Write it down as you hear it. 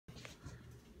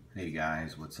Hey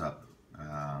guys, what's up?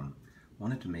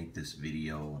 Wanted to make this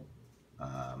video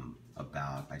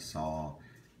about, I saw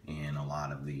in a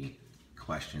lot of the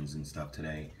questions and stuff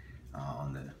today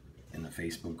in the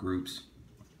Facebook groups,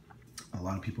 a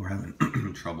lot of people are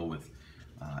having trouble with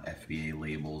FBA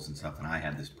labels and stuff, and I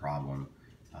had this problem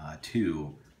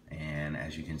too. And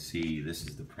as you can see, this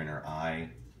is the printer I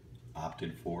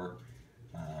opted for.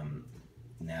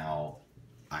 Now,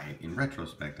 in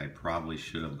retrospect, I probably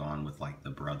should have gone with like the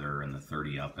Brother and the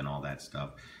 30 up and all that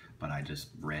stuff, but I just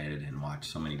read and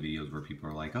watched so many videos where people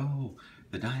are like, oh,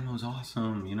 the Dymo's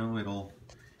awesome, you know,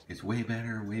 it's way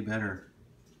better, way better.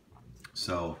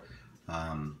 So,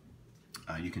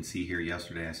 you can see here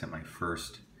yesterday I sent my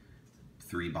first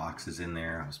 3 boxes in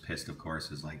there. I was pissed, of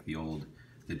course, is like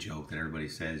the joke that everybody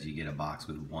says, you get a box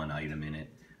with 1 item in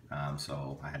it.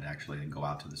 So I had to actually go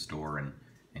out to the store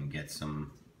and get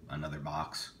another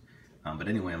box. But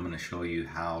anyway, I'm going to show you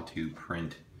how to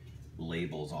print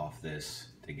labels off this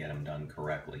to get them done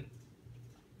correctly.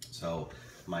 So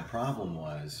my problem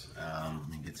was, let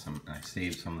me get I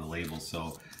saved some of the labels,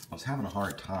 so I was having a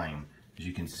hard time, as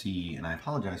you can see, and I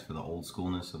apologize for the old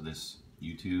schoolness of this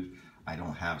YouTube. I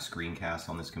don't have screencasts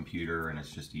on this computer, and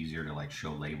it's just easier to like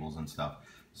show labels and stuff,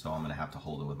 so I'm going to have to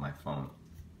hold it with my phone.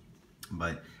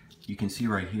 But you can see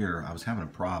right here, I was having a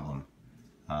problem,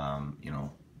 you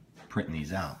know, printing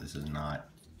these out. This is not,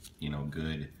 you know,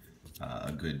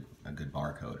 a good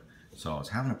barcode. So I was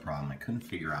having a problem. I couldn't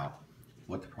figure out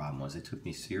what the problem was. It took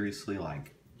me seriously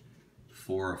like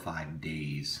 4 or 5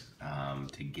 days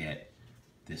to get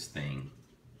this thing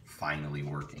finally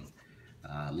working.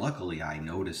 Luckily, I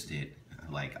noticed it.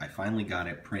 Like, I finally got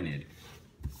it printed,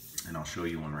 and I'll show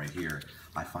you one right here.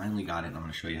 I finally got it, and I'm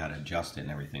going to show you how to adjust it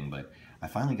and everything. But I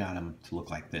finally got them to look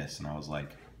like this, and I was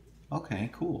like, okay,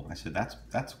 cool. I said, that's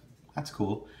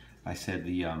cool. I said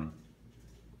the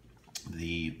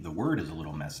word is a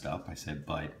little messed up. I said,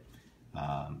 but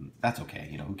that's okay.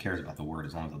 You know, who cares about the word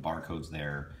as long as the barcode's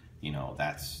there? You know,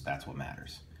 that's what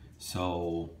matters.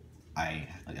 So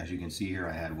as you can see here,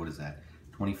 I had, what is that,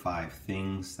 25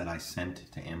 things that I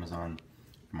sent to Amazon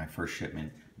for my first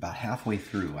shipment. About halfway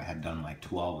through, I had done like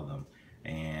 12 of them,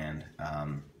 and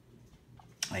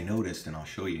I noticed, and I'll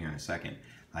show you here in a second,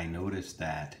 I noticed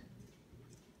that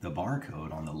the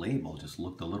barcode on the label just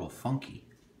looked a little funky.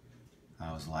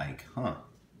 I was like, huh,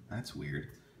 that's weird.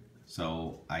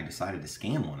 So I decided to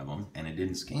scan one of them, and it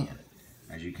didn't scan.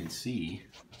 As you can see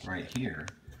right here,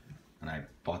 and I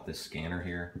bought this scanner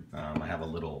here. I have a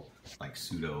little like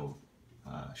pseudo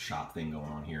shop thing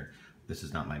going on here. This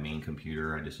is not my main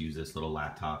computer. I just use this little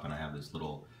laptop, and I have this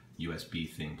little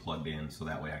USB thing plugged in, so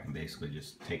that way I can basically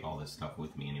just take all this stuff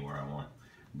with me anywhere I want.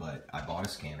 But I bought a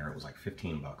scanner. It was like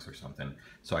 15 bucks or something.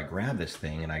 So I grab this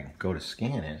thing and I go to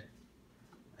scan it,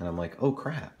 and I'm like, oh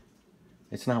crap,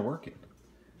 it's not working.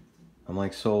 I'm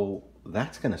like, so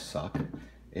that's gonna suck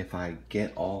if I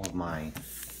get all of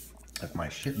if my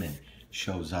shipment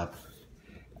shows up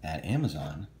at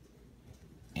Amazon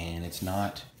and it's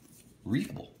not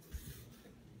readable.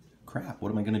 Crap,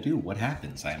 what am I gonna do? What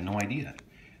happens? I have no idea.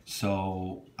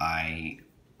 So I,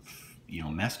 you know,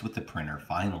 messed with the printer.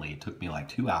 Finally, it took me like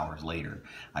 2 hours later.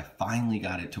 I finally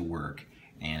got it to work,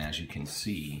 and as you can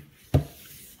see,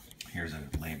 here's a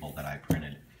label that I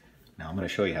printed. Now I'm going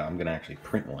to show you how I'm going to actually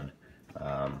print one,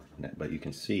 but you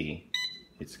can see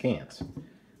it scans.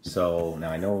 So now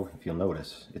I know, if you'll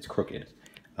notice, it's crooked.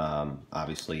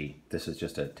 Obviously, this is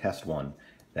just a test one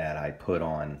that I put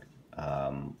on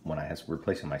when I was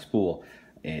replacing my spool.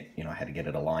 You know, I had to get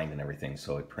it aligned and everything,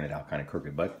 so it printed out kind of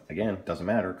crooked. But again, it doesn't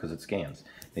matter because it scans.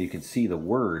 Now you can see the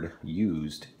word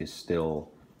used is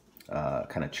still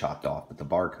kind of chopped off, but the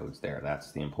barcode's there.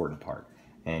 That's the important part.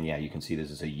 And yeah, you can see this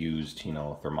is a used, you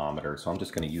know, thermometer. So I'm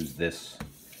just going to use this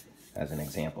as an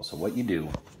example. So what you do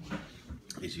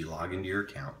is you log into your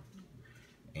account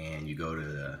and you go to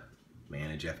the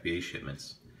Manage FBA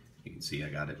Shipments. You can see I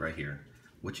got it right here.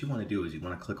 What you want to do is you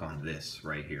want to click on this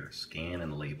right here, Scan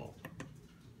and Label.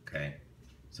 Okay,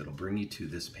 so it'll bring you to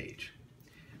this page.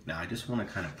 Now I just want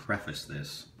to kind of preface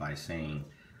this by saying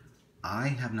I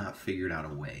have not figured out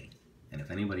a way, and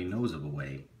if anybody knows of a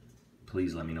way,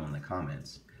 please let me know in the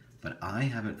comments, but I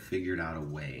haven't figured out a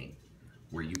way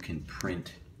where you can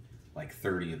print like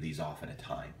 30 of these off at a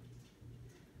time.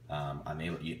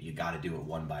 You got to do it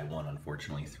one by one,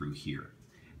 unfortunately, through here.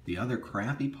 The other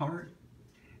crappy part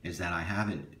is that I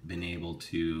haven't been able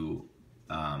to,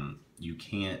 you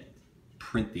can't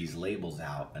print these labels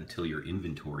out until your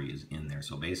inventory is in there.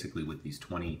 So basically with these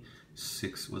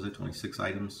 26, was it 26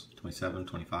 items, 27,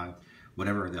 25,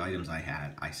 whatever the items I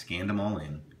had, I scanned them all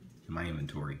in my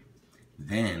inventory.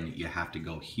 Then you have to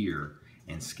go here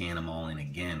and scan them all in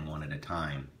again one at a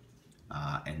time,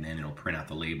 and then it'll print out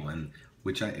the label, and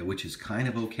which is kind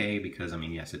of okay, because I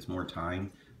mean, yes, it's more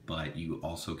time, but you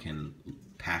also can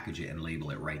package it and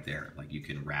label it right there. Like you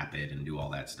can wrap it and do all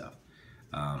that stuff.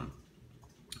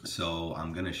 So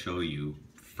I'm going to show you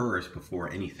first,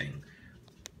 before anything.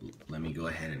 Let me go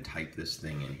ahead and type this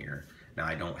thing in here. Now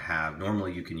I don't have,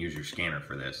 normally you can use your scanner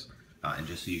for this, and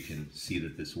just so you can see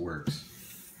that this works.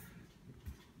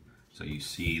 So you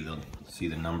see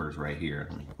the numbers right here.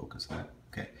 Let me focus that.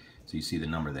 Okay, so you see the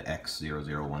number, the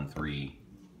X0013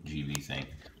 GB thing.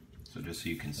 So just so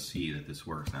you can see that this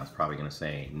works. Now it's probably going to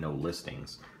say no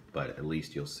listings, but at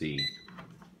least you'll see.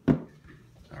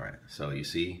 All right, so you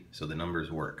see, so the numbers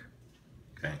work.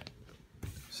 Okay,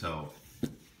 so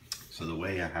the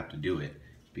way I have to do it,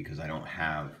 because I don't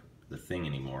have the thing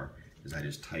anymore, is I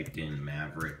just typed in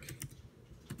Maverick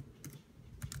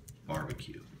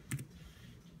barbecue.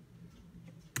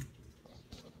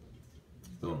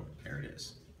 Boom, there it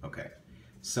is. Okay,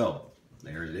 so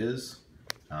there it is.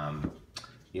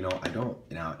 You know, I don't,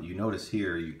 now you notice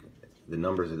here, the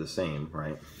numbers are the same,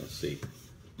 right? Let's see,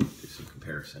 do some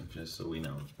comparison, just so we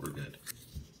know we're good.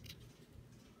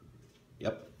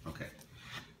 Yep, okay.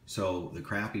 So the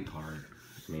crappy part,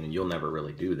 I mean, and you'll never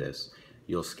really do this,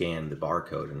 you'll scan the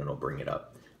barcode and it'll bring it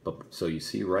up. But so you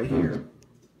see right here,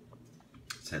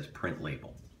 it says print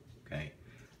label, okay?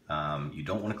 You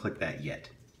don't want to click that yet.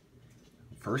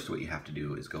 First, what you have to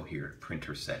do is go here,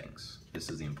 printer settings. This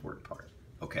is the important part.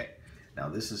 Okay, now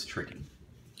this is tricky.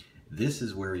 This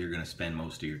is where you're going to spend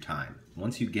most of your time.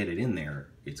 Once you get it in there,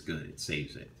 it's good, it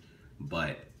saves it.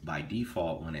 But by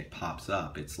default, when it pops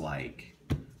up, it's like,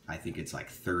 I think it's like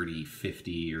 30,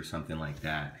 50 or something like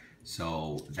that.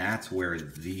 So that's where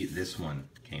this one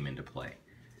came into play.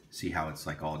 See how it's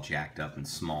like all jacked up and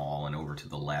small and over to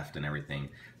the left and everything.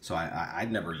 So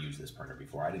I'd never used this printer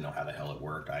before. I didn't know how the hell it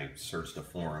worked. I searched the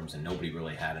forums and nobody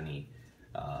really had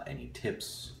any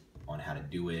tips on how to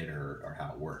do it or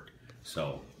how it worked.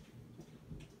 So,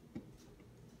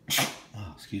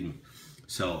 oh, excuse me.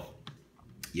 So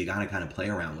you gotta kind of play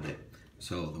around with it.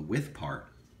 So the width part,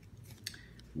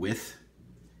 width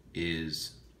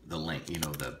is the length, you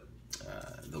know,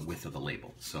 the width of the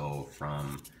label. So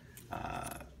from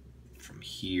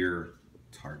here,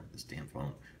 it's hard with this damn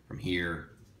phone, from here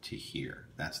to here,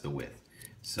 that's the width.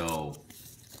 So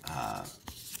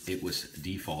it was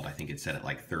default, I think it set at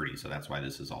like 30, so that's why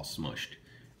this is all smushed,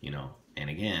 you know. And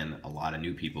again, a lot of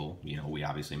new people, you know, we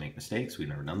obviously make mistakes. We've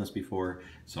never done this before.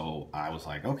 So I was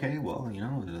like, okay, well, you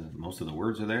know, most of the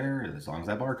words are there as long as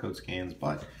that barcode scans.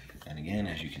 But, and again,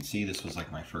 as you can see, this was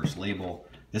like my first label.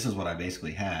 This is what I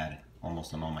basically had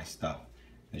almost on all my stuff.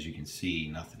 As you can see,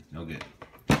 nothing, no good.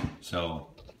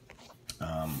 So,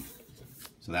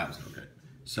 so that was no good.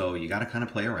 So you got to kind of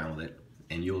play around with it,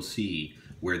 and you'll see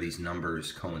where these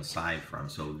numbers coincide from.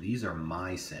 So these are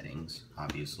my settings,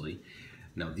 obviously.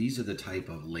 Now these are the type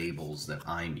of labels that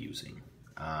I'm using.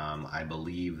 I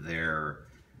believe they're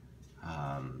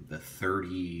the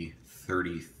 30,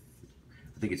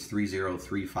 I think it's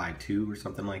 30352 or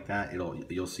something like that.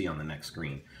 You'll see on the next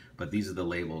screen. But these are the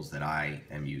labels that I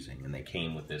am using, and they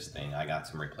came with this thing. I got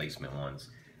some replacement ones.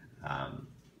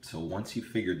 So once you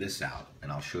figure this out,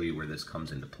 and I'll show you where this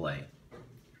comes into play,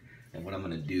 and what I'm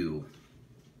going to do,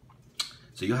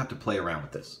 so you'll have to play around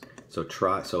with this. So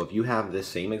if you have this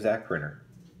same exact printer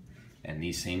and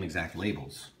these same exact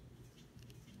labels,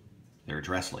 they're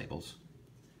address labels,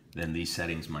 then these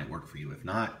settings might work for you. If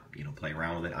not, you know, play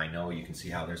around with it. I know you can see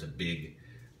how there's a big,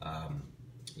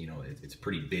 you know, it's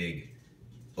pretty big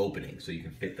opening, so you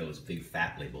can fit those big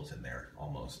fat labels in there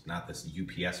almost. Not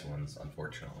the UPS ones,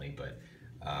 unfortunately, but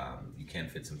you can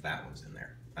fit some fat ones in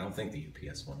there. I don't think the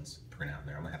UPS ones print out in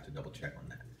there. I'm gonna have to double check on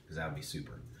that, because that would be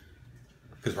super.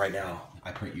 Because right now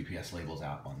I print UPS labels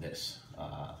out on this.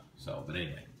 But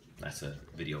anyway, that's a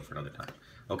video for another time.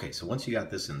 Okay, so once you got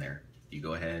this in there, you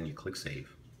go ahead and you click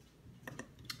save.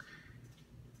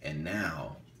 And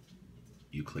now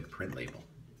you click print label.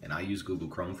 And I use Google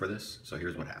Chrome for this, so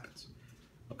here's what happens.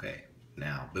 Okay,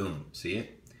 now boom, see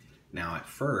it? Now at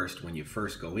first, when you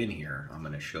first go in here, I'm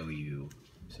gonna show you,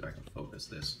 see if I can focus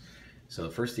this. So the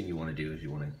first thing you wanna do is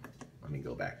you wanna, let me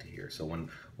go back to here. So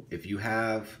if you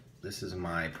have, this is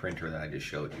my printer that I just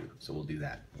showed you, so we'll do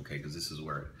that, okay? Because this is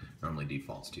where it normally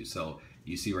defaults to. So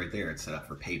you see right there, it's set up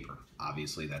for paper.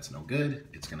 Obviously that's no good.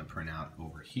 It's gonna print out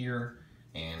over here,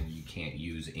 and you can't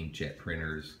use inkjet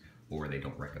printers, or they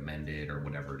don't recommend it, or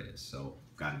whatever it is. So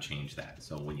gotta change that.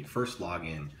 So when you first log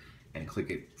in and click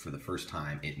it for the first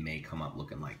time, it may come up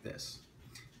looking like this.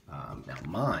 Now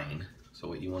mine, so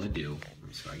what you wanna do,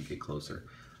 so I can get closer.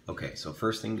 Okay, so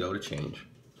first thing, go to change,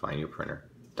 find your printer.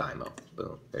 Dymo.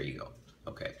 Boom, there you go.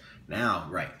 Okay, now,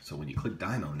 right, so when you click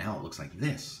Dymo, now it looks like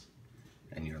this.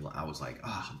 And I was like,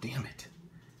 oh, damn it.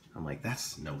 I'm like,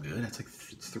 that's no good. That's like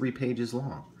it's 3 pages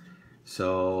long.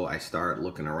 So I start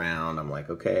looking around. I'm like,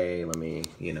 okay, let me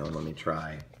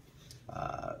try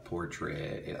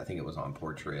portrait. I think it was on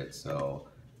portrait. So,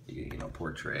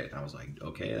 portrait. And I was like,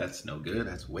 okay, that's no good.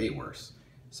 That's way worse.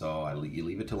 So you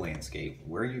leave it to landscape.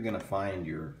 Where you're gonna find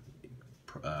your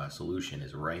solution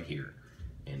is right here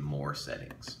in more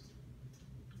settings.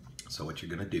 So what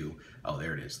you're gonna do, oh,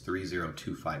 there it is,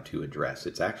 30252 address.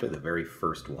 It's actually the very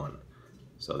first one.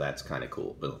 So that's kind of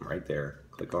cool. Boom, right there.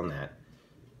 Click on that.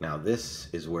 Now this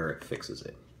is where it fixes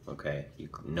it. Okay,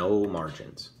 no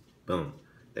margins. Boom,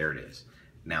 there it is.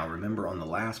 Now remember on the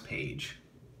last page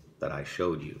that I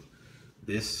showed you,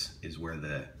 this is where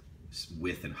the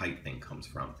width and height thing comes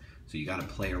from. So you got to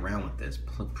play around with this,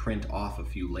 print off a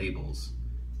few labels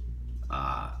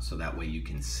so that way you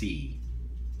can see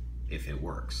if it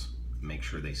works. Make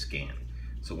sure they scan.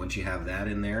 So once you have that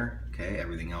in there, okay,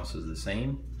 everything else is the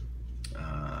same.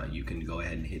 You can go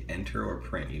ahead and hit enter or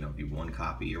print. If you have 1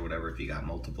 copy or whatever. If you got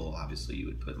multiple, obviously you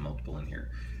would put multiple in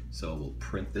here. So we'll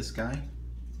print this guy.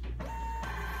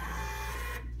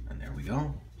 And there we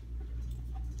go.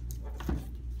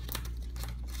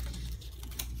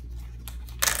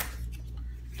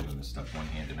 Doing this stuff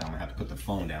one-handed. Now I'm gonna have to put the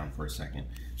phone down for a second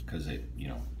because it,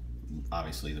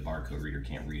 obviously the barcode reader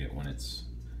can't read it when it's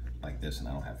like this and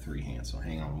I don't have 3 hands. So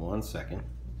hang on 1 second.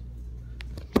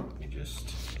 Let me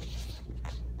just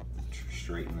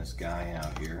straighten this guy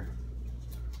out here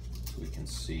so we can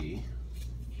see.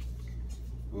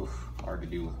 Oof, hard to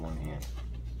do with 1 hand.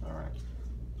 All right.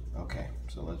 Okay,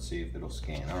 so let's see if it'll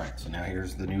scan. All right, so now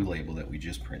here's the new label that we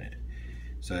just printed.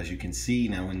 So as you can see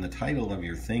now, when the title of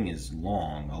your thing is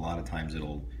long, a lot of times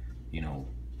it'll,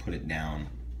 put it down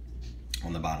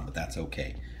on the bottom, but that's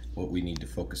okay. What we need to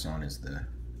focus on is the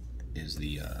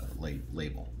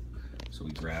label. So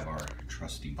we grab our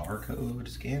trusty barcode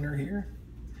scanner here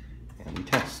and we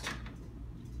test.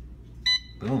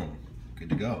 Boom, good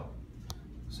to go.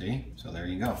 See, so there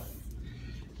you go.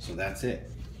 So that's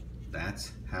it.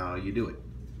 That's how you do it.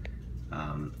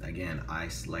 Again,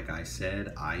 like I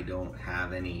said, I don't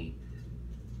have any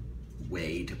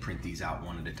way to print these out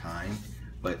one at a time.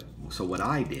 But so what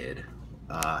I did,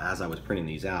 as I was printing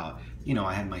these out,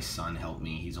 I had my son help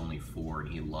me. He's only 4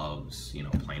 and he loves,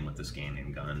 playing with the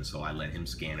scanning gun. So I let him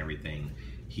scan everything.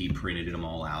 He printed them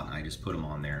all out and I just put them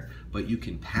on there. But you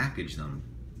can package them.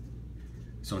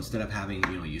 So instead of having,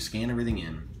 you scan everything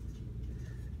in,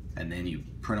 and then you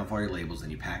print off all your labels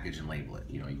and you package and label it.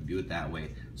 You can do it that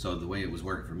way. So the way it was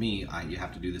working for me, you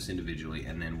have to do this individually,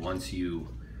 and then once you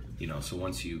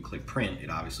click print, it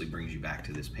obviously brings you back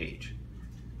to this page.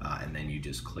 And then you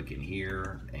just click in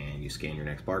here and you scan your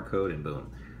next barcode and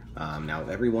boom. Now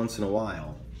every once in a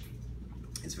while,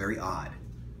 it's very odd.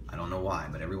 I don't know why,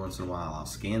 but every once in a while I'll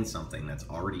scan something that's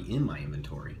already in my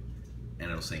inventory and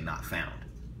it'll say not found.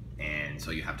 And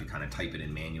so you have to kind of type it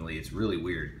in manually. It's really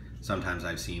weird. Sometimes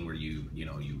I've seen where you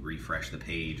refresh the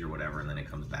page or whatever and then it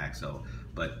comes back. So,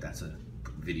 but that's a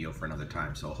video for another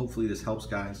time. So hopefully this helps,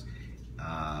 guys.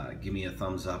 Give me a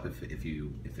thumbs up if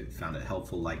it found it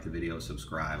helpful. Like the video,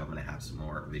 subscribe. I'm gonna have some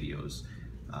more videos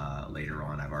later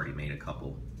on. I've already made a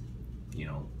couple,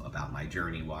 about my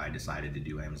journey, why I decided to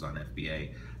do Amazon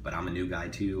FBA. But I'm a new guy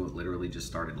too. Literally just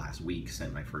started last week.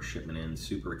 Sent my first shipment in.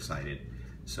 Super excited.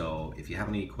 So if you have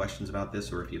any questions about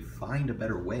this, or if you find a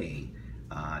better way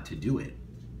to do it,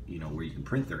 where you can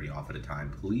print 30 off at a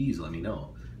time, please let me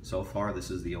know. So far, this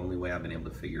is the only way I've been able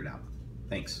to figure it out.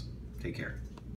 Thanks. Take care.